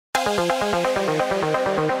If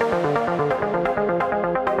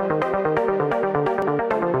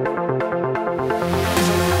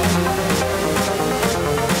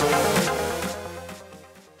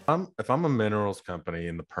I'm a minerals company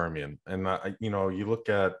in the Permian, and you look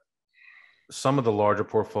at some of the larger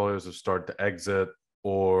portfolios have started to exit,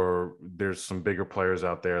 or there's some bigger players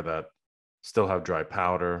out there that still have dry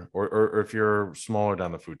powder, or if you're smaller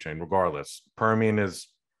down the food chain, regardless, Permian is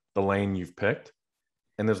the lane you've picked.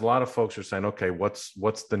 And there's a lot of folks who are saying, okay, what's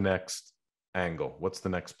the next angle? What's the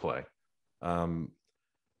next play? Do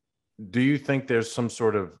you think there's some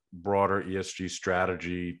sort of broader ESG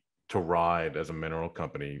strategy to ride as a mineral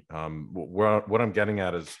company? What I'm getting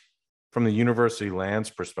at is, from the university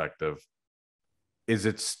lands perspective, is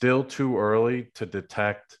it still too early to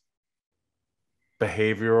detect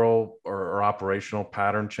behavioral or operational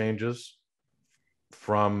pattern changes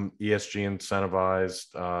from ESG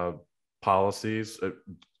incentivized policies?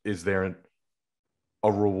 Is there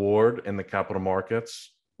a reward in the capital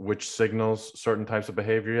markets which signals certain types of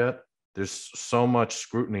behavior yet? There's so much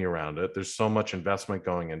scrutiny around it. There's so much investment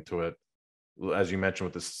going into it, as you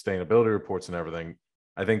mentioned, with the sustainability reports and everything.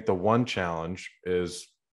 I think the one challenge is,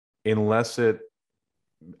 unless it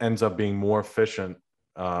ends up being more efficient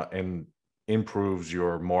and improves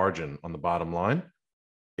your margin on the bottom line,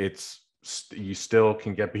 you still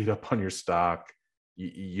can get beat up on your stock.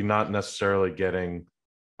 You're not necessarily getting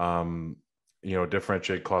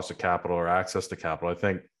differentiated cost of capital or access to capital. I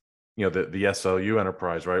think the SLU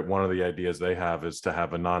enterprise, right? One of the ideas they have is to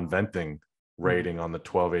have a non-venting rating on the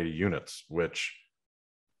 1280 units, which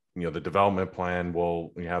the development plan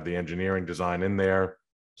will have the engineering design in there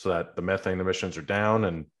so that the methane emissions are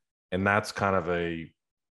down, and that's kind of a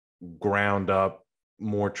ground up,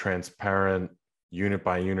 more transparent, unit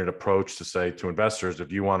by unit approach to say to investors,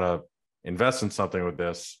 if you want to invest in something with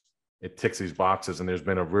this, it ticks these boxes. And there's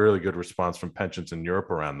been a really good response from pensions in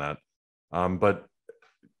Europe around that. But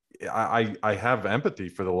I have empathy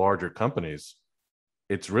for the larger companies.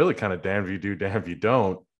 It's really kind of damn if you do, damn if you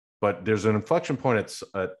don't. But there's an inflection point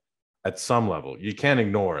at some level. You can't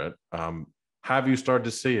ignore it. Have you started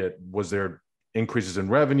to see it? Was there increases in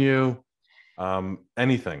revenue?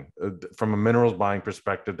 Anything from a minerals buying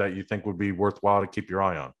perspective that you think would be worthwhile to keep your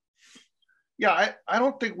eye on? Yeah, I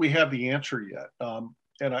don't think we have the answer yet.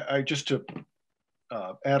 And I just to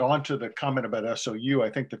add on to the comment about SOU,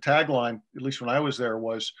 I think the tagline, at least when I was there,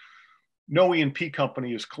 was no E&P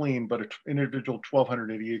company is clean, but an individual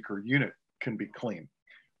 1,280 acre unit can be clean.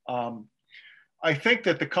 I think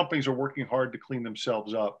that the companies are working hard to clean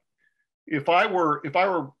themselves up. If I were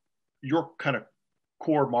your kind of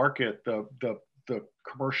core market, the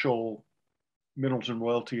commercial minerals and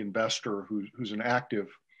royalty investor who's an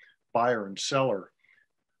active buyer and seller,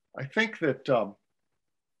 I think that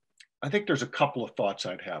I think there's a couple of thoughts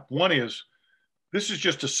I'd have. One is, this is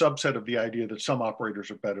just a subset of the idea that some operators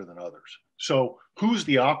are better than others. So who's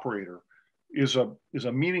the operator is a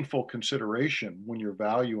meaningful consideration when you're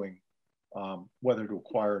valuing whether to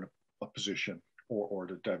acquire a position or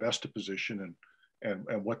to divest a position, and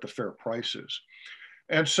what the fair price is.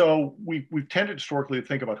 And so we've tended historically to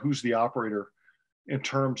think about who's the operator in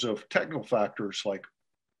terms of technical factors like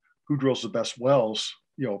who drills the best wells,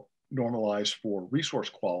 normalized for resource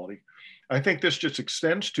quality. I think this just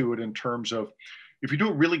extends to it in terms of, if you do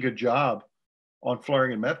a really good job on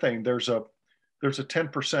flaring and methane, there's a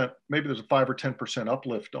 10%, maybe there's a 5 or 10%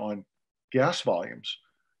 uplift on gas volumes.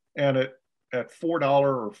 And at $4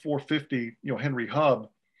 or $4.50, Henry Hub,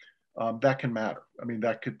 that can matter. I mean,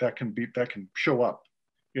 that can show up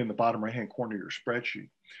in the bottom right-hand corner of your spreadsheet.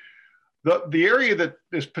 The area that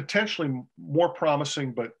is potentially more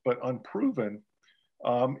promising but unproven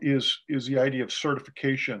is the idea of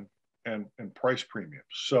certification and price premiums.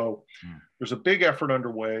 So there's a big effort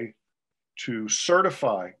underway to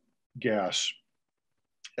certify gas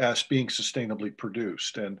as being sustainably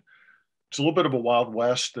produced. And it's a little bit of a Wild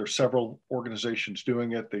West. There's several organizations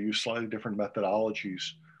doing it. They use slightly different methodologies.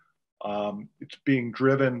 It's being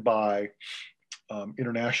driven by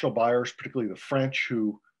international buyers, particularly the French,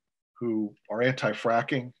 who are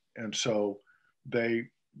anti-fracking, and so there's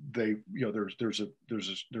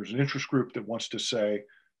an interest group that wants to say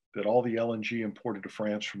that all the LNG imported to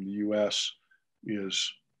France from the U.S.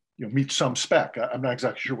 is meets some spec. I'm not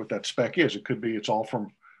exactly sure what that spec is. It could be it's all from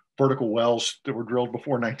vertical wells that were drilled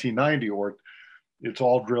before 1990, or it's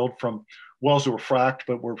all drilled from wells that were fracked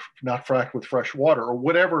but were not fracked with fresh water, or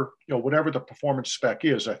whatever the performance spec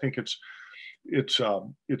is. I think it's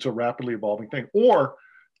a rapidly evolving thing. Or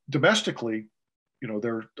domestically,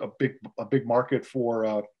 there's a big market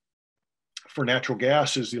for natural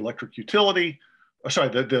gas is the electric utility.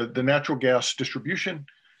 The natural gas distribution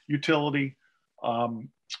utility, and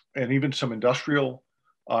even some industrial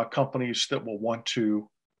companies that will want to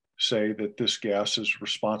say that this gas is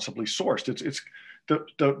responsibly sourced. It's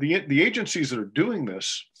the agencies that are doing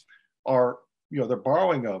this are, they're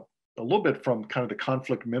borrowing a little bit from kind of the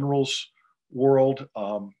conflict minerals world,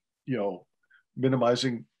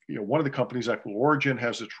 minimizing, one of the companies, Equitable Origin,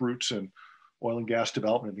 has its roots in oil and gas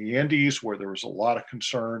development in the Andes, where there was a lot of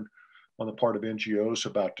concern on the part of NGOs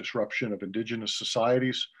about disruption of indigenous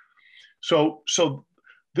societies. So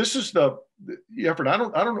this is the effort.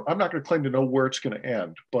 I'm not going to claim to know where it's going to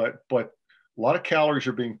end, but a lot of calories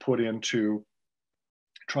are being put into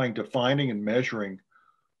trying defining and measuring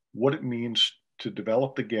what it means to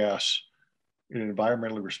develop the gas in an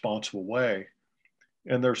environmentally responsible way.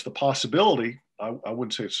 And there's the possibility, I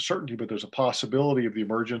wouldn't say it's a certainty, but there's a possibility of the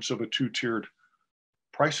emergence of a two-tiered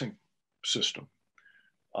pricing system.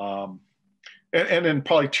 And then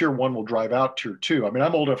probably tier one will drive out tier two. I mean,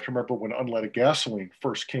 I'm old enough to remember when unleaded gasoline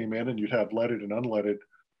first came in, and you'd have leaded and unleaded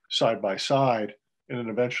side by side, and then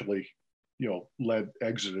eventually, lead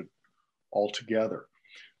exited altogether.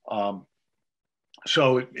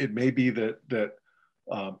 So it may be that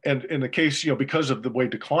and in the case, because of the way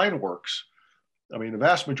decline works, I mean, the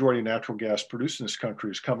vast majority of natural gas produced in this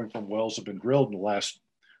country is coming from wells that have been drilled in the last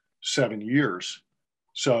 7 years.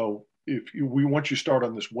 So once you start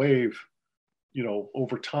on this wave,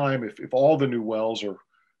 over time, if all the new wells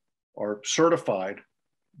are certified,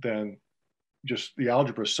 then just the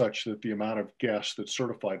algebra is such that the amount of gas that's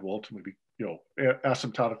certified will ultimately be,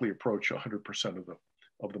 asymptotically approach 100%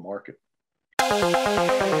 of the market.